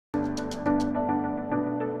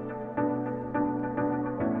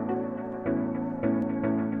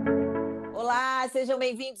Olá, sejam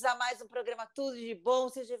bem-vindos a mais um programa Tudo de Bom,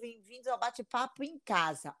 sejam bem-vindos ao Bate-Papo em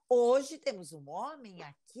Casa. Hoje temos um homem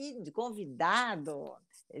aqui de convidado,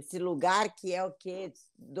 esse lugar que é o quê?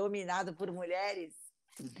 Dominado por mulheres.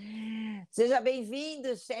 Seja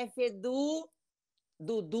bem-vindo, chefe Dudu,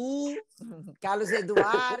 Carlos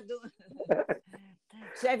Eduardo,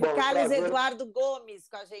 chefe Bom, Carlos prazer. Eduardo Gomes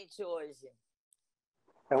com a gente hoje.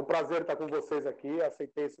 É um prazer estar com vocês aqui.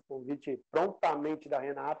 Aceitei esse convite prontamente da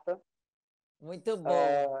Renata. Muito bom.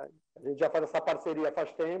 A gente já faz essa parceria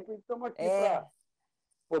faz tempo e estamos aqui para É,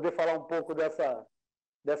 poder falar um pouco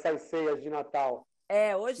dessas ceias de Natal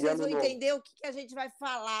hoje e vocês Ano vão Novo. entender o que a gente vai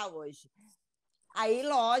falar hoje. Aí,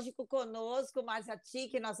 lógico, conosco, Márcia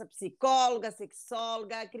Tique, nossa psicóloga,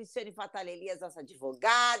 sexóloga, Cristiane Fatal Elias, nossa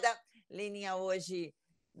advogada. Leninha hoje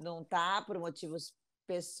não está por motivos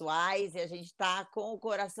pessoais e a gente está com o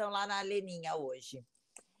coração lá na Leninha hoje.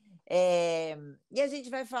 E a gente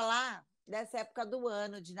vai falar dessa época do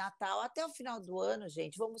ano, de Natal, até o final do ano,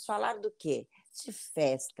 gente. Vamos falar do quê? De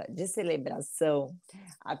festa, de celebração,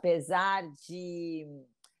 apesar de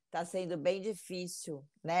está sendo bem difícil,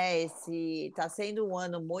 né? Está sendo um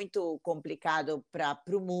ano muito complicado para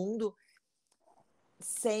o mundo,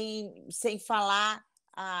 sem falar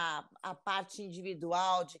a parte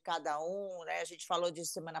individual de cada um, né? A gente falou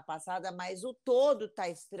disso semana passada, mas o todo está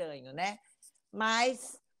estranho, né?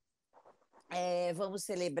 Mas vamos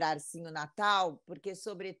celebrar sim o Natal, porque,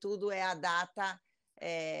 sobretudo, é a data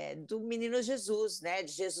do menino Jesus, né?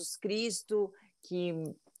 De Jesus Cristo, que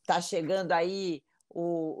está chegando aí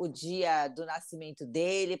o dia do nascimento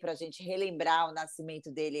dele, para a gente relembrar o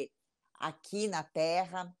nascimento dele aqui na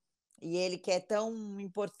Terra, e ele que é tão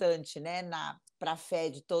importante, né, para a fé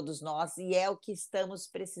de todos nós, e é o que estamos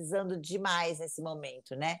precisando demais nesse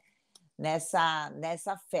momento, né?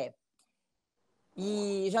 Nessa fé.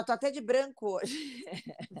 E já estou até de branco hoje.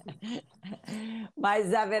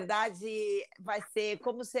 Mas a verdade vai ser,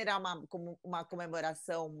 como será uma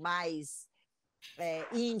comemoração mais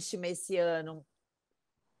íntima esse ano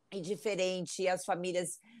e diferente, e as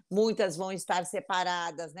famílias, muitas vão estar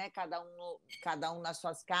separadas, né? Cada um nas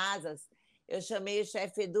suas casas. Eu chamei o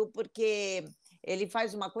chefe Edu porque ele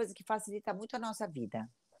faz uma coisa que facilita muito a nossa vida,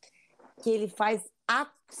 que ele faz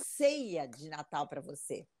a ceia de Natal para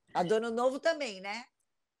você. A do Ano Novo também, né?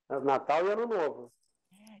 Natal e Ano Novo.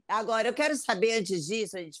 Agora, eu quero saber, antes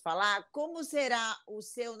disso, a gente falar, como será o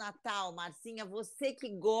seu Natal, Marcinha? Você que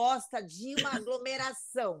gosta de uma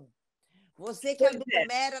aglomeração. Você que Pois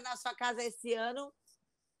aglomera na sua casa esse ano.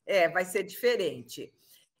 vai ser diferente.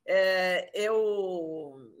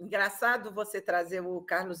 Engraçado você trazer o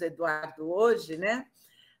Carlos Eduardo hoje, né?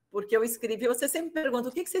 Porque eu escrevi, você sempre pergunta,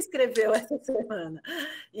 o que você escreveu essa semana?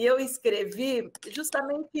 E eu escrevi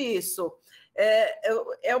justamente isso.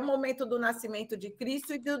 É o momento do nascimento de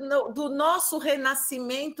Cristo e do nosso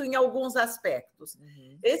renascimento em alguns aspectos.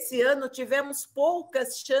 Uhum. Esse ano tivemos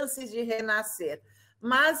poucas chances de renascer,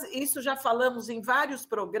 mas isso já falamos em vários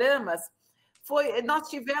programas, nós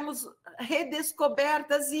tivemos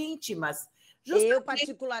redescobertas íntimas. Justamente... Eu,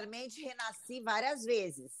 particularmente, renasci várias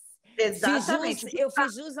vezes. Exatamente. Eu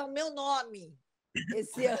fiz jus ao meu nome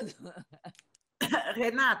esse ano.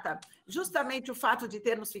 Renata, justamente o fato de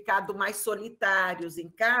termos ficado mais solitários em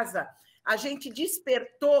casa, a gente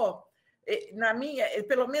despertou,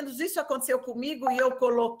 pelo menos isso aconteceu comigo e eu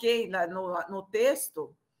coloquei no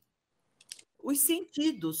texto, os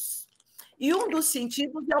sentidos. E um dos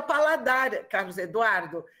sentidos é o paladar, Carlos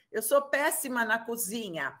Eduardo. Eu sou péssima na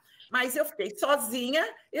cozinha, mas eu fiquei sozinha,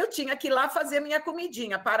 eu tinha que ir lá fazer minha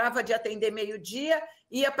comidinha. Parava de atender meio-dia,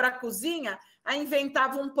 ia para a cozinha, aí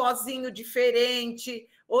inventava um pozinho diferente,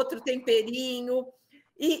 outro temperinho,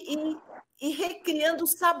 e recriando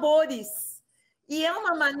sabores. E é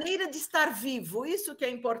uma maneira de estar vivo, isso que é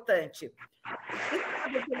importante.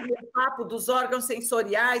 O papo dos órgãos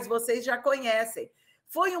sensoriais, vocês já conhecem.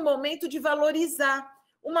 Foi um momento de valorizar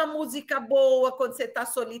uma música boa quando você está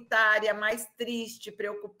solitária, mais triste,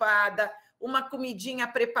 preocupada, uma comidinha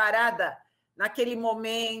preparada naquele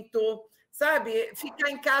momento, sabe? Ficar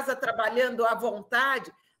em casa trabalhando à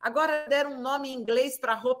vontade. Agora deram um nome em inglês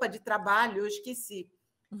para roupa de trabalho, eu esqueci.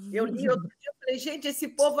 Eu li outro dia, eu falei, gente, esse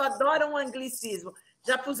povo adora um anglicismo.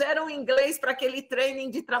 Já puseram em inglês para aquele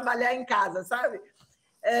training de trabalhar em casa, sabe?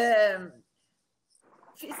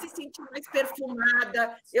 Se sentir mais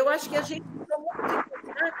perfumada. Eu acho que a gente ficou muito em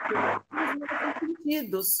contato com os nossos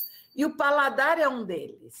sentidos. E o paladar é um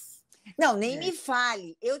deles. Não, nem me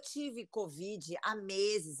fale. Eu tive Covid há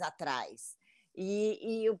meses atrás.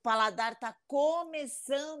 E o paladar está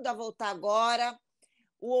começando a voltar agora.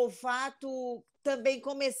 O olfato também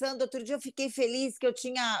começando. Outro dia eu fiquei feliz que eu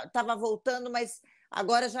estava voltando, mas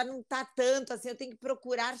agora já não está tanto assim, eu tenho que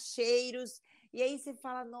procurar cheiros. E aí você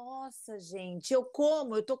fala, nossa, gente, eu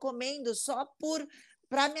estou comendo só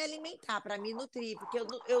para me alimentar, para me nutrir, porque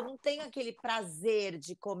eu não tenho aquele prazer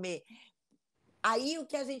de comer. Aí o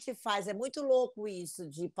que a gente faz é muito louco isso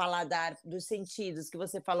de paladar dos sentidos que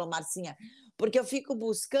você falou, Marcinha, porque eu fico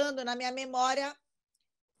buscando na minha memória,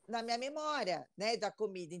 né, da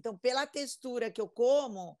comida. Então, pela textura que eu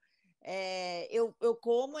como, eu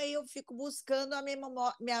como e eu fico buscando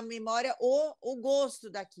minha memória o gosto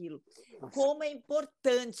daquilo. Como é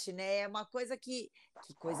importante, né? É uma coisa que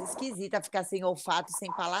coisa esquisita ficar sem olfato,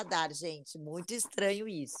 sem paladar, gente. Muito estranho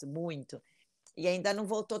isso, muito. E ainda não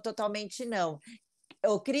voltou totalmente, não.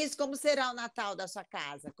 Ô, Cris, como será o Natal da sua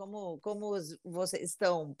casa? Como vocês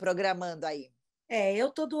estão programando aí?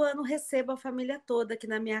 Eu todo ano recebo a família toda aqui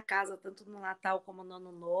na minha casa, tanto no Natal como no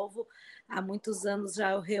Ano Novo. Há muitos anos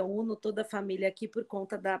já eu reúno toda a família aqui por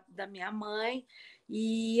conta da minha mãe.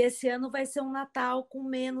 E esse ano vai ser um Natal com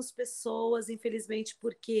menos pessoas, infelizmente,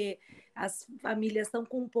 porque as famílias estão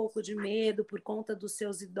com um pouco de medo por conta dos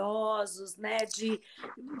seus idosos, né?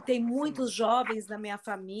 Tem Sim. muitos jovens na minha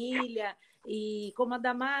família. E como a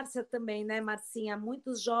da Márcia também, né, Marcinha?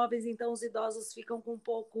 Muitos jovens, então os idosos ficam com um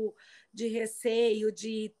pouco de receio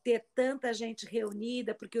de ter tanta gente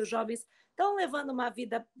reunida, porque os jovens estão levando uma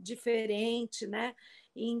vida diferente, né?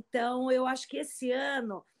 Então, eu acho que esse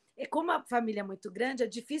ano, como a família é muito grande, é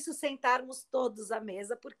difícil sentarmos todos à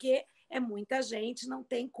mesa, porque é muita gente, não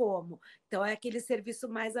tem como. Então, é aquele serviço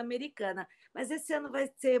mais americana. Mas esse ano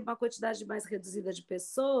vai ser uma quantidade mais reduzida de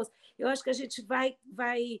pessoas. Eu acho que a gente vai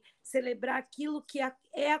celebrar aquilo que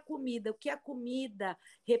é a comida, o que a comida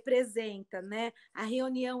representa, né? A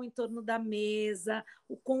reunião em torno da mesa,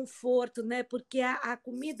 o conforto, né? Porque a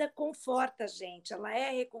comida conforta a gente, ela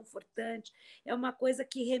é reconfortante, é uma coisa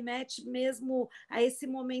que remete mesmo a esse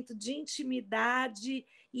momento de intimidade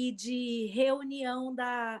e de reunião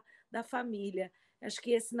da família. Acho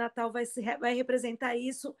que esse Natal vai representar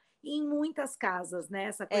isso em muitas casas, né?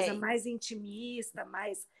 Essa coisa É, mais intimista,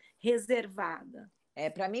 mais reservada.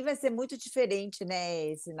 para mim vai ser muito diferente, né,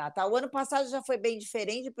 esse Natal. O ano passado já foi bem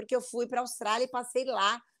diferente, porque eu fui para a Austrália e passei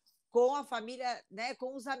lá com a família, né,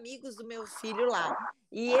 com os amigos do meu filho lá.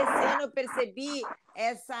 E esse ano eu percebi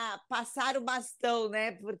essa passar o bastão,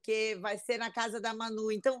 né, porque vai ser na casa da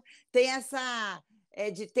Manu. Então tem essa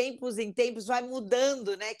de tempos em tempos vai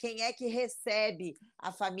mudando, né? Quem é que recebe a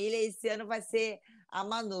família? Esse ano vai ser a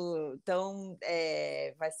Manu. Então,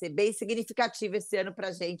 vai ser bem significativo esse ano para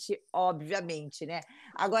a gente, obviamente, né?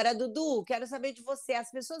 Agora, Dudu, quero saber de você. As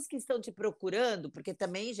pessoas que estão te procurando, porque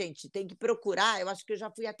também, gente, tem que procurar. Eu acho que eu já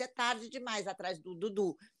fui até tarde demais atrás do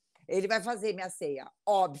Dudu. Ele vai fazer minha ceia,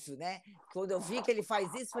 óbvio, né? Quando eu vi que ele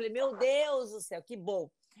faz isso, falei, meu Deus do céu, que bom.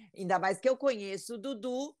 Ainda mais que eu conheço o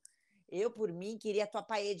Dudu. Eu, por mim, queria a tua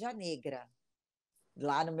paella negra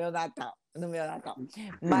lá no meu Natal. No meu Natal.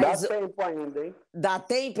 Dá Mas tempo ainda, hein? dá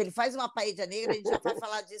tempo, ele faz uma paella negra, a gente já vai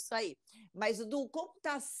falar disso aí. Mas, Dudu, como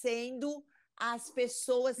está sendo as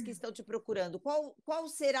pessoas que estão te procurando? Qual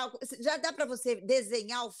será? Já dá para você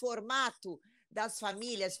desenhar o formato das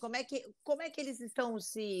famílias? Como é que eles estão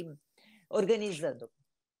se organizando?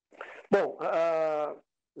 Bom,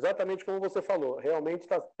 exatamente como você falou, realmente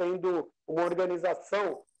está tendo uma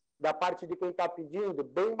organização da parte de quem está pedindo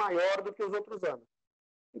bem maior do que os outros anos.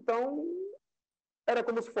 Então, era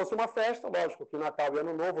como se fosse uma festa, lógico que Natal e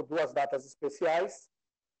Ano Novo, duas datas especiais,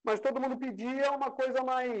 mas todo mundo pedia uma coisa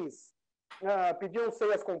mais... pediam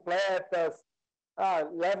ceias completas,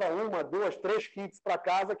 leva uma, duas, três kits para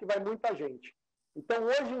casa que vai muita gente. Então,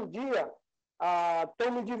 hoje em dia,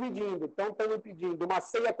 estão me dividindo, estão me pedindo uma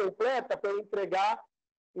ceia completa para eu entregar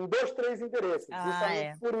em 2, 3 endereços,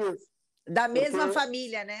 justamente por isso. Da mesma Porque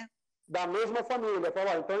família, né? da mesma família.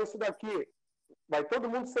 Falar, então isso daqui vai todo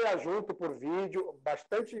mundo cear junto por vídeo,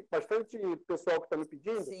 bastante pessoal que está me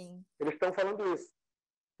pedindo, Sim. eles estão falando isso.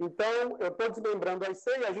 Então, eu estou desmembrando as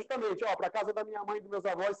ceias justamente, para a casa da minha mãe e dos meus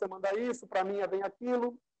avós você manda isso, para a minha vem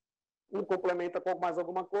aquilo, um complementa com mais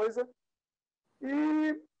alguma coisa,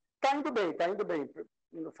 e está indo bem, está indo bem.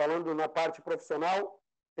 Falando na parte profissional,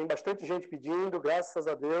 tem bastante gente pedindo, graças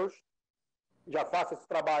a Deus. Já faço esse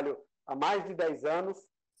trabalho há mais de 10 anos,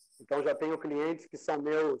 então já tenho clientes que são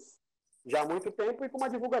meus já há muito tempo e com uma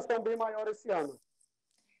divulgação bem maior esse ano.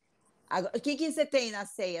 Agora, o que você tem na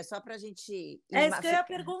ceia? Só para a gente... É isso que eu ia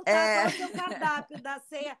perguntar, qual é o seu cardápio da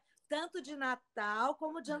ceia, tanto de Natal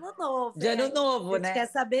como de Ano Novo. De Ano Novo, a gente né? quer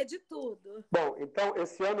saber de tudo. Bom, então,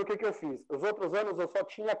 esse ano o que eu fiz? Os outros anos eu só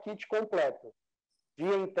tinha kit completo, de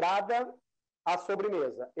entrada à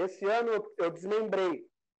sobremesa. Esse ano eu desmembrei.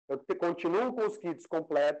 Eu continuo com os kits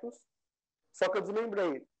completos, só que eu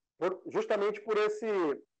desmembrei. justamente por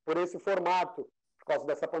esse formato, por causa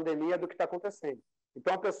dessa pandemia, do que está acontecendo.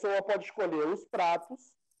 Então, a pessoa pode escolher os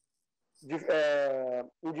pratos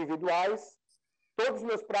individuais. Todos os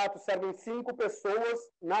meus pratos servem 5 pessoas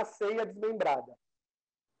na ceia desmembrada.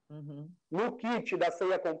 Uhum. No kit da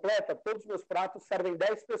ceia completa, todos os meus pratos servem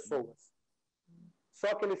 10 pessoas.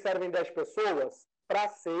 Só que eles servem 10 pessoas para a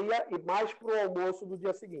ceia e mais para o almoço do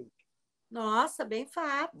dia seguinte. Nossa, bem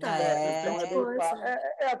farta. Então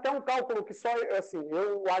é até um cálculo que só assim,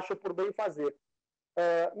 eu acho por bem fazer.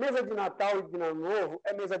 Mesa de Natal e de Ano Novo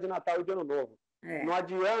é mesa de Natal e de Ano Novo. Não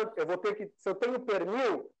adianta, eu vou ter que, se eu tenho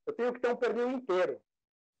pernil, eu tenho que ter um pernil inteiro.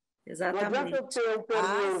 Exatamente. Não adianta eu ter um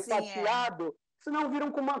pernil fatiado, senão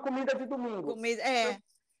viram com uma comida de domingo.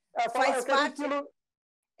 Faz parte.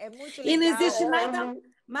 É muito legal. E não existe nada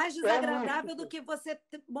mais desagradável do que você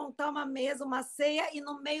montar uma mesa, uma ceia, e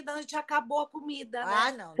no meio da noite acabou a comida,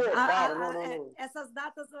 né? Não. Não. Essas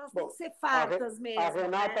datas, elas têm que ser fartas mesmo. A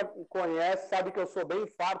Renata conhece, sabe que eu sou bem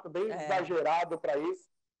farto, bem exagerado para isso.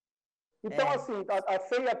 Então, assim, a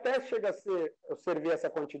ceia até chega a eu servir essa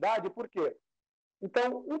quantidade, por quê?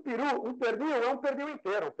 Então, um pernil é um pernil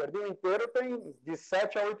inteiro. Um pernil inteiro tem de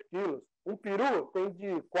 7 a 8 quilos. Um peru tem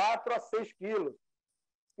de 4 a 6 quilos.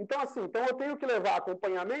 Então, assim, eu tenho que levar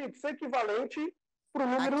acompanhamentos equivalente para o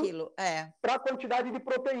número, para a quantidade de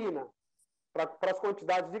proteína, para as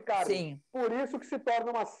quantidades de carne. Sim. Por isso que se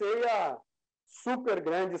torna uma ceia super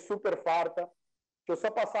grande, super farta. Deixa eu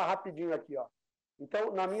só passar rapidinho aqui, ó.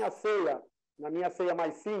 Então, na minha ceia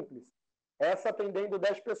mais simples, essa atendendo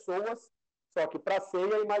 10 pessoas, só que para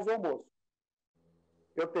ceia e mais almoço.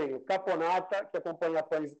 Eu tenho caponata, que acompanha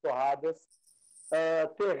pães e torradas,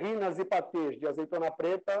 terrinas e patês de azeitona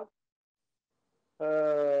preta,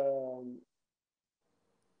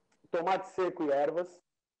 tomate seco e ervas,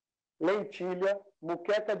 lentilha,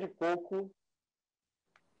 moqueca de coco,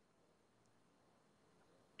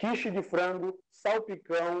 quiche de frango,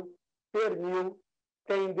 salpicão, pernil,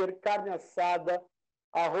 tender, carne assada,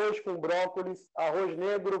 arroz com brócolis, arroz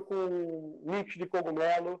negro com mix de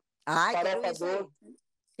cogumelo, farofa doce,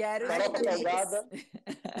 farofa salgada,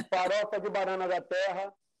 farofa de banana da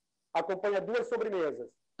terra, acompanha 2 sobremesas.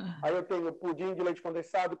 Aí eu tenho pudim de leite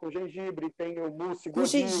condensado com gengibre, tenho mousse com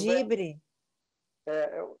gengibre.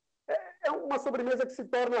 É uma sobremesa que se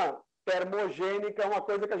torna termogênica, é uma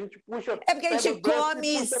coisa que a gente puxa... É porque a gente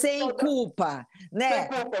come sem culpa, né?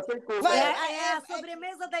 Sem culpa. É a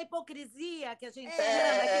sobremesa da hipocrisia que a gente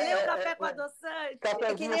chama, que nem o café com adoçante.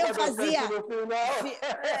 É que nem eu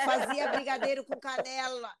fazia brigadeiro com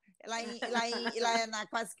canela lá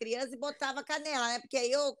com as crianças e botava canela, né? Porque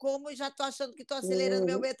aí eu como e já estou achando que estou acelerando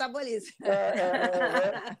meu metabolismo.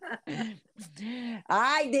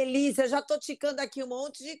 Ai, delícia, já estou ticando aqui um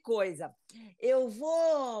monte de coisa. Eu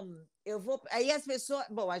vou. Aí as pessoas.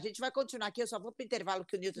 Bom, a gente vai continuar aqui, eu só vou para o intervalo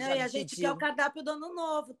que o Nilton já me pediu. E a gente quer o cardápio do Ano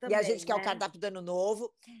Novo também. E a gente quer o cardápio do Ano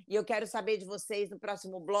Novo. E eu quero saber de vocês no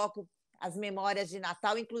próximo bloco as memórias de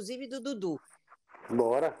Natal, inclusive do Dudu.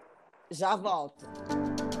 Bora. Já volto.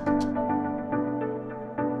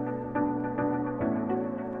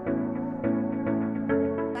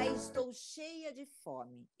 Estou cheia de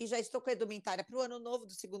fome e já estou com a indumentária para o Ano Novo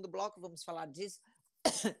do segundo bloco, vamos falar disso,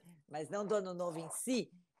 mas não do Ano Novo em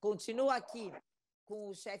si. Continuo aqui com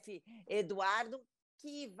o chefe Eduardo,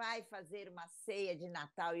 que vai fazer uma ceia de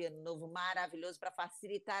Natal e Ano Novo maravilhoso para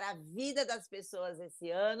facilitar a vida das pessoas esse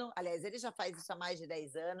ano. Aliás, ele já faz isso há mais de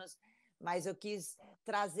 10 anos, mas eu quis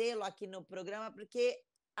trazê-lo aqui no programa porque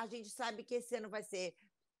a gente sabe que esse ano vai ser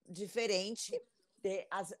diferente.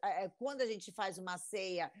 Quando a gente faz uma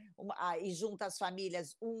ceia e junta as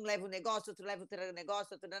famílias, um leva um negócio, outro leva outro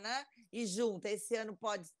negócio, outro e junta. Esse ano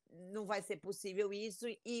não vai ser possível isso.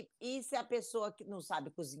 E se a pessoa que não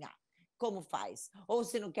sabe cozinhar, como faz? Ou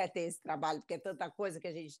se não quer ter esse trabalho, porque é tanta coisa que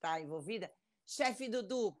a gente está envolvida. Chefe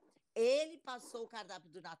Dudu, ele passou o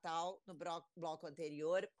cardápio do Natal no bloco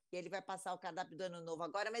anterior, e ele vai passar o cardápio do Ano Novo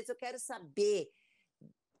agora, mas eu quero saber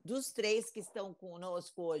dos 3 que estão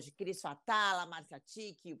conosco hoje, Cris Fatala, Márcia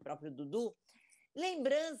Tique e o próprio Dudu,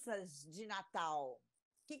 lembranças de Natal.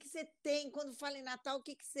 O que você tem quando fala em Natal? O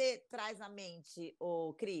que você traz na mente,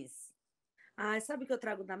 Cris? Sabe o que eu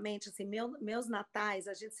trago na mente? Assim, meus natais,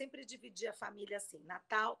 a gente sempre dividia a família assim.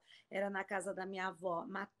 Natal era na casa da minha avó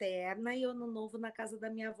materna e Ano Novo na casa da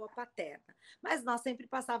minha avó paterna. Mas nós sempre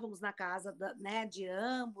passávamos na casa de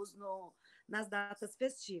ambos, nas datas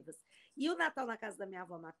festivas. E o Natal na casa da minha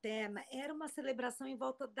avó materna era uma celebração em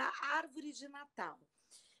volta da árvore de Natal.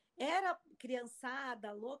 Era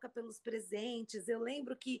criançada, louca pelos presentes. Eu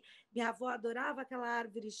lembro que minha avó adorava aquela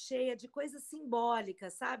árvore cheia de coisas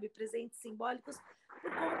simbólicas, sabe? Presentes simbólicos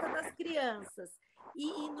por conta das crianças. E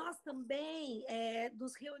nós também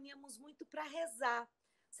nos reuníamos muito para rezar.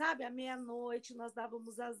 Sabe, à meia-noite nós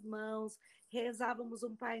dávamos as mãos, rezávamos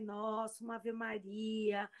um Pai Nosso, uma Ave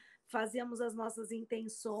Maria, fazíamos as nossas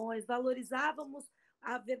intenções, valorizávamos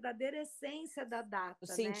a verdadeira essência da data, O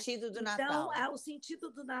né? sentido do Então, Natal. o sentido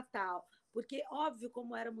do Natal, porque, óbvio,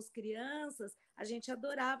 como éramos crianças, a gente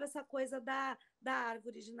adorava essa coisa da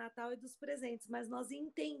árvore de Natal e dos presentes, mas nós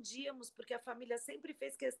entendíamos, porque a família sempre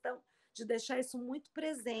fez questão de deixar isso muito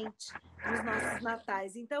presente nos nossos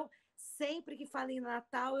natais. Então, sempre que falo em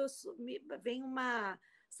Natal, vem uma,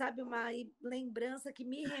 sabe, uma lembrança que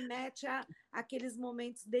me remete a aqueles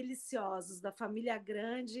momentos deliciosos da família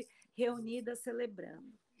grande reunida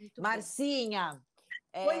celebrando. Muito Marcinha,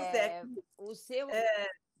 Pois é, o seu...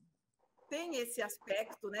 tem esse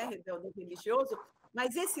aspecto, né, do religioso,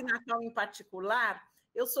 mas esse Natal em particular,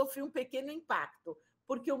 eu sofri um pequeno impacto,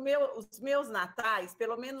 porque os meus natais,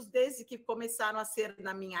 pelo menos desde que começaram a ser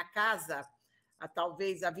na minha casa,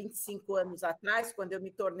 talvez há 25 anos atrás, quando eu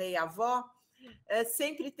me tornei avó,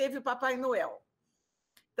 sempre teve o Papai Noel.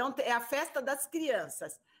 Então, é a festa das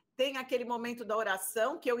crianças. Tem aquele momento da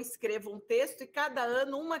oração, que eu escrevo um texto, e cada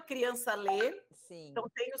ano uma criança lê. Sim. Então,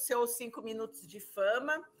 tem os seus 5 minutos de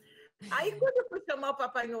fama. Aí, quando eu fui chamar o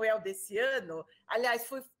Papai Noel desse ano, aliás,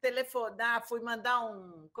 fui telefonar, fui mandar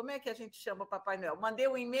um... Como é que a gente chama o Papai Noel? Mandei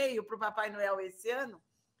um e-mail para o Papai Noel esse ano.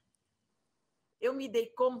 Eu me dei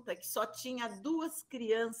conta que só tinha 2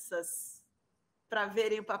 crianças para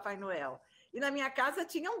verem o Papai Noel. E na minha casa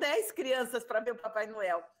tinham 10 crianças para ver o Papai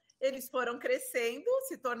Noel. Eles foram crescendo,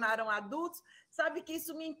 se tornaram adultos. Sabe que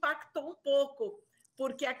isso me impactou um pouco,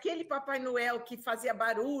 porque aquele Papai Noel que fazia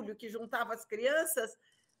barulho, que juntava as crianças,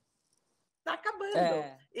 está acabando.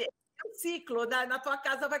 É um ciclo, na tua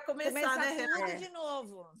casa vai começar, né, Renata? Tudo de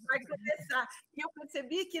novo. Vai começar. E eu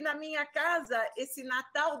percebi que na minha casa, esse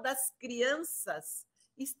Natal das crianças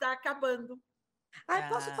está acabando. Ai,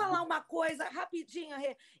 posso falar uma coisa rapidinho,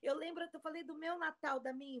 Rê? Eu lembro, eu falei do meu Natal,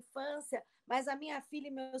 da minha infância, mas a minha filha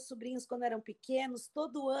e meus sobrinhos, quando eram pequenos,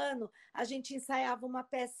 todo ano a gente ensaiava uma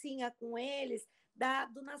pecinha com eles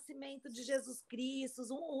do nascimento de Jesus Cristo.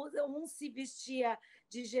 Um se vestia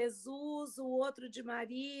de Jesus, o outro de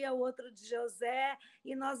Maria, o outro de José,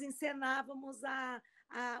 e nós encenávamos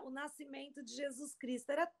o nascimento de Jesus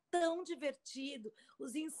Cristo. Era tão divertido,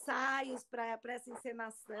 os ensaios para essa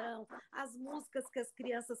encenação, as músicas que as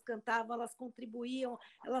crianças cantavam, elas contribuíam,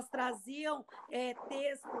 elas traziam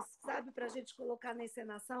textos, sabe, para a gente colocar na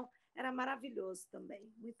encenação. Era maravilhoso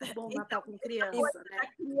também. Muito bom o Natal com criança, né?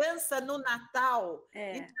 A criança no Natal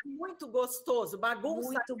é muito gostoso, bagunça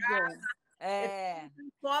muito a casa.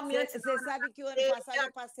 Bom. Você sabe que o ano passado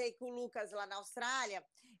eu passei com o Lucas lá na Austrália,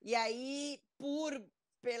 e aí,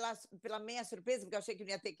 pela minha surpresa, porque eu achei que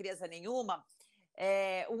não ia ter criança nenhuma,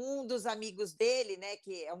 um dos amigos dele, né,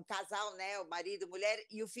 que é um casal, né, o marido, mulher,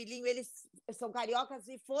 e o filhinho, eles são cariocas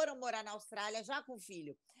e foram morar na Austrália já com o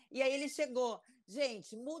filho. E aí ele chegou,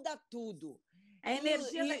 gente, muda tudo. A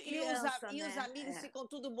energia da criança, e os amigos ficam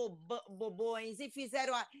tudo bobões e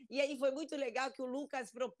fizeram... E aí foi muito legal que o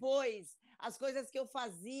Lucas propôs as coisas que eu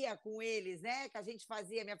fazia com eles, né? Que a gente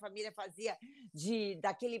fazia, minha família fazia,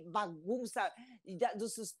 daquele bagunça, do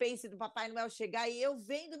suspense do Papai Noel chegar, e eu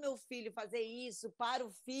vendo meu filho fazer isso para o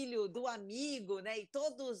filho do amigo, né? E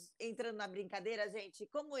todos entrando na brincadeira, gente,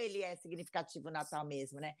 como ele é significativo o Natal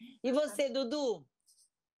mesmo, né? E você, Dudu?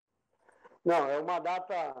 Não, é uma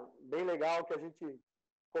data bem legal que a gente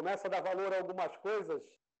começa a dar valor a algumas coisas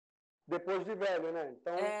depois de velho, né?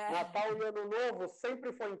 Então, Natal e Ano Novo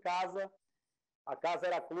sempre foi em casa, a casa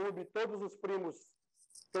era clube, todos os primos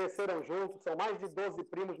cresceram juntos, são mais de 12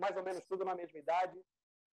 primos, mais ou menos tudo na mesma idade.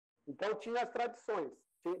 Então, tinha as tradições,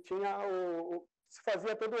 se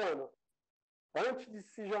fazia todo ano. Antes de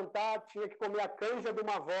se jantar, tinha que comer a canja de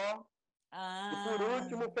uma avó, e por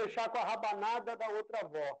último, fechar com a rabanada da outra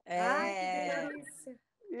avó. Que delícia!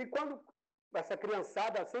 E quando essa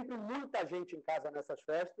criançada, sempre muita gente em casa nessas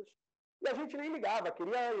festas, e a gente nem ligava,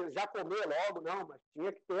 queria já comer logo, não, mas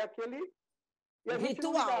tinha que ter aquele... E a gente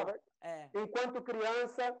não ligava. Enquanto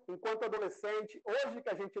criança, enquanto adolescente, hoje que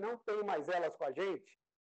a gente não tem mais elas com a gente,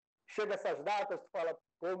 chega essas datas, tu fala,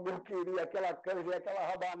 como eu queria aquela canja e aquela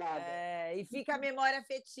rabanada. E fica a memória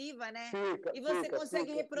afetiva, né? E você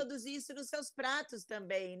consegue reproduzir isso nos seus pratos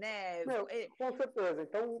também, né? Não, com certeza.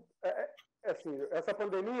 Então, assim, essa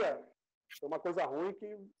pandemia foi uma coisa ruim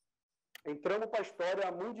que entramos para a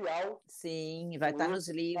história mundial. Sim, vai estar nos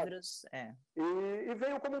livros. E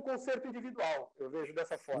veio como um concerto individual, eu vejo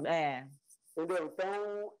dessa forma. Entendeu?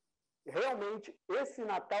 Então, realmente, esse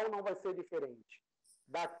Natal não vai ser diferente.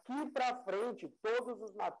 Daqui para frente, todos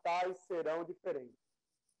os natais serão diferentes.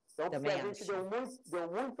 Então, porque Também a gente acho.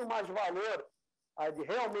 deu muito mais valor a de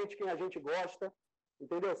realmente quem a gente gosta,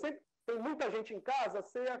 entendeu? Sempre tem muita gente em casa,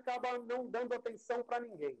 você acaba não dando atenção para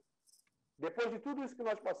ninguém. Depois de tudo isso que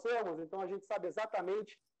nós passamos, então a gente sabe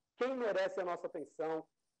exatamente quem merece a nossa atenção,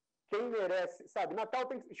 quem merece, sabe?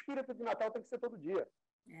 Espírito de Natal tem que ser todo dia.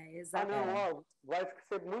 Ah, não, ó, vai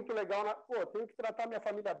ser muito legal. Pô, tenho que tratar minha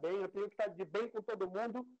família bem, eu tenho que estar de bem com todo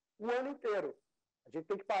mundo o ano inteiro. A gente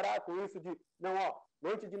tem que parar com isso de, não, ó,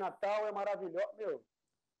 noite de Natal é maravilhosa. Meu,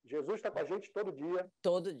 Jesus está com a gente todo dia.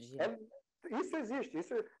 Todo dia. Isso existe.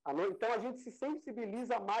 Então a gente se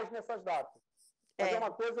sensibiliza mais nessas datas. Mas é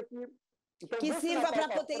uma coisa que. Então, que sirva para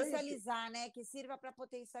potencializar, né? Que sirva para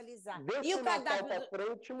potencializar. E o cardápio para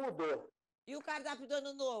frente mudou. E o cardápio do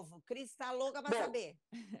ano novo? Cris está louca para saber.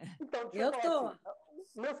 Então, deixa eu falar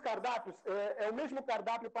assim, meus cardápios é o mesmo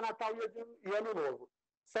cardápio para Natal e Ano Novo.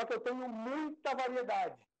 Só que eu tenho muita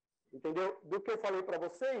variedade, entendeu? Do que eu falei para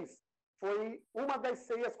vocês, foi uma das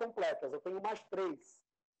ceias completas. Eu tenho mais 3.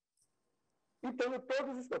 E tenho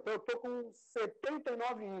todos os... Eu estou com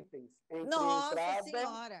 79 itens. Nossa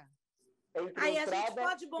Senhora! Aí a gente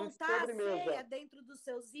pode montar a ceia dentro dos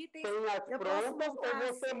seus itens. Tem as prontas ou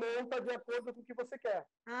você monta de acordo com o que você quer.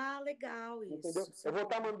 Ah, legal isso. Entendeu? Eu vou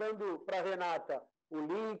estar mandando para a Renata o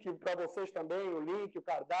link, para vocês também, o link, o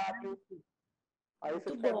cardápio. Aí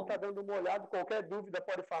vocês podem estar dando uma olhada. Qualquer dúvida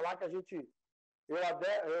pode falar que eu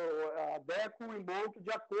adequo e monto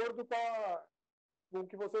de acordo com o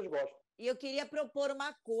que vocês gostam. E eu queria propor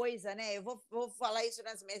uma coisa, né? Eu vou falar isso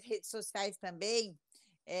nas minhas redes sociais também.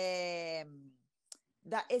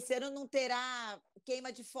 Esse ano não terá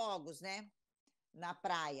queima de fogos, né? Na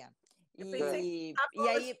praia. E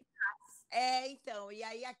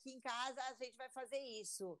aí aqui em casa a gente vai fazer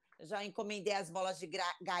isso. Eu já encomendei as bolas de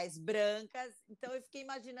gás brancas, então eu fiquei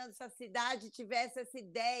imaginando se a cidade tivesse essa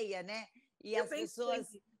ideia, né? E as pessoas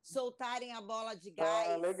soltarem a bola de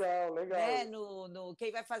gás. Legal. Né?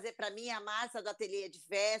 Quem vai fazer para mim é a Márcia do ateliê de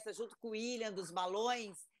festa, junto com o William dos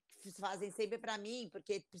balões, que fazem sempre para mim,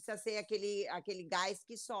 porque precisa ser aquele gás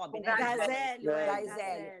que sobe, né? Gás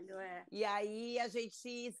hélio. E aí a gente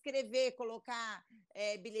escrever, colocar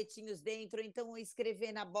bilhetinhos dentro, então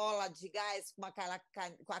escrever na bola de gás com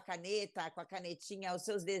a caneta, com a canetinha, os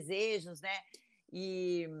seus desejos, né?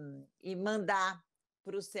 E mandar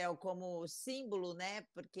para o céu como símbolo, né?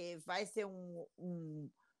 Porque vai ser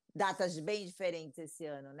datas bem diferentes esse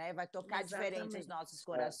ano, né? Vai tocar diferente os nossos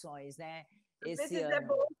corações, né? Esse ano. É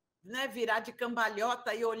bom, né? Virar de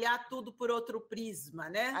cambalhota e olhar tudo por outro prisma,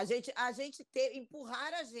 né? A gente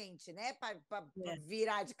empurrar a gente, né? Para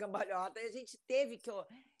virar de cambalhota, a gente teve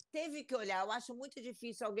que olhar. Eu acho muito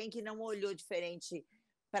difícil alguém que não olhou diferente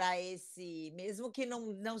para mesmo que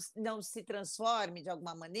não se transforme de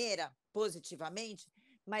alguma maneira positivamente,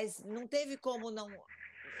 mas não teve como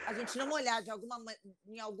a gente não olhar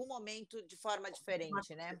em algum momento de forma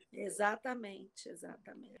diferente, né? Exatamente.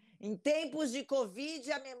 Em tempos de Covid,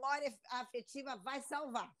 a memória afetiva vai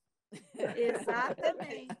salvar.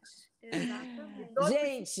 Exatamente.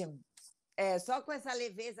 Gente, só com essa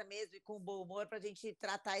leveza mesmo e com bom humor para a gente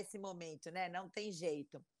tratar esse momento, né? Não tem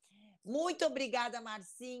jeito. Muito obrigada,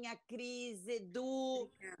 Marcinha, Cris,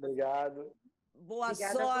 Edu. Obrigado. Boa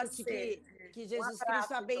sorte, que Jesus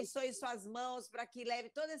Cristo abençoe suas mãos para que leve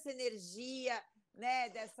toda essa energia, né,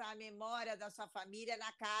 dessa memória da sua família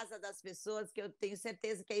na casa das pessoas, que eu tenho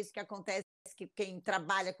certeza que é isso que acontece com quem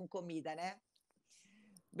trabalha com comida, né?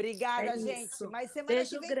 Obrigada, gente. Mas semana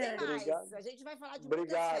que vem tem mais. Obrigado. A gente vai falar de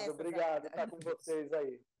muitas festas. Obrigado. Estar com vocês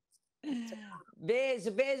aí. Beijo,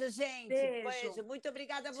 gente. Beijo. Muito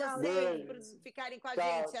obrigada a vocês por ficarem com a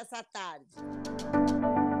gente essa tarde.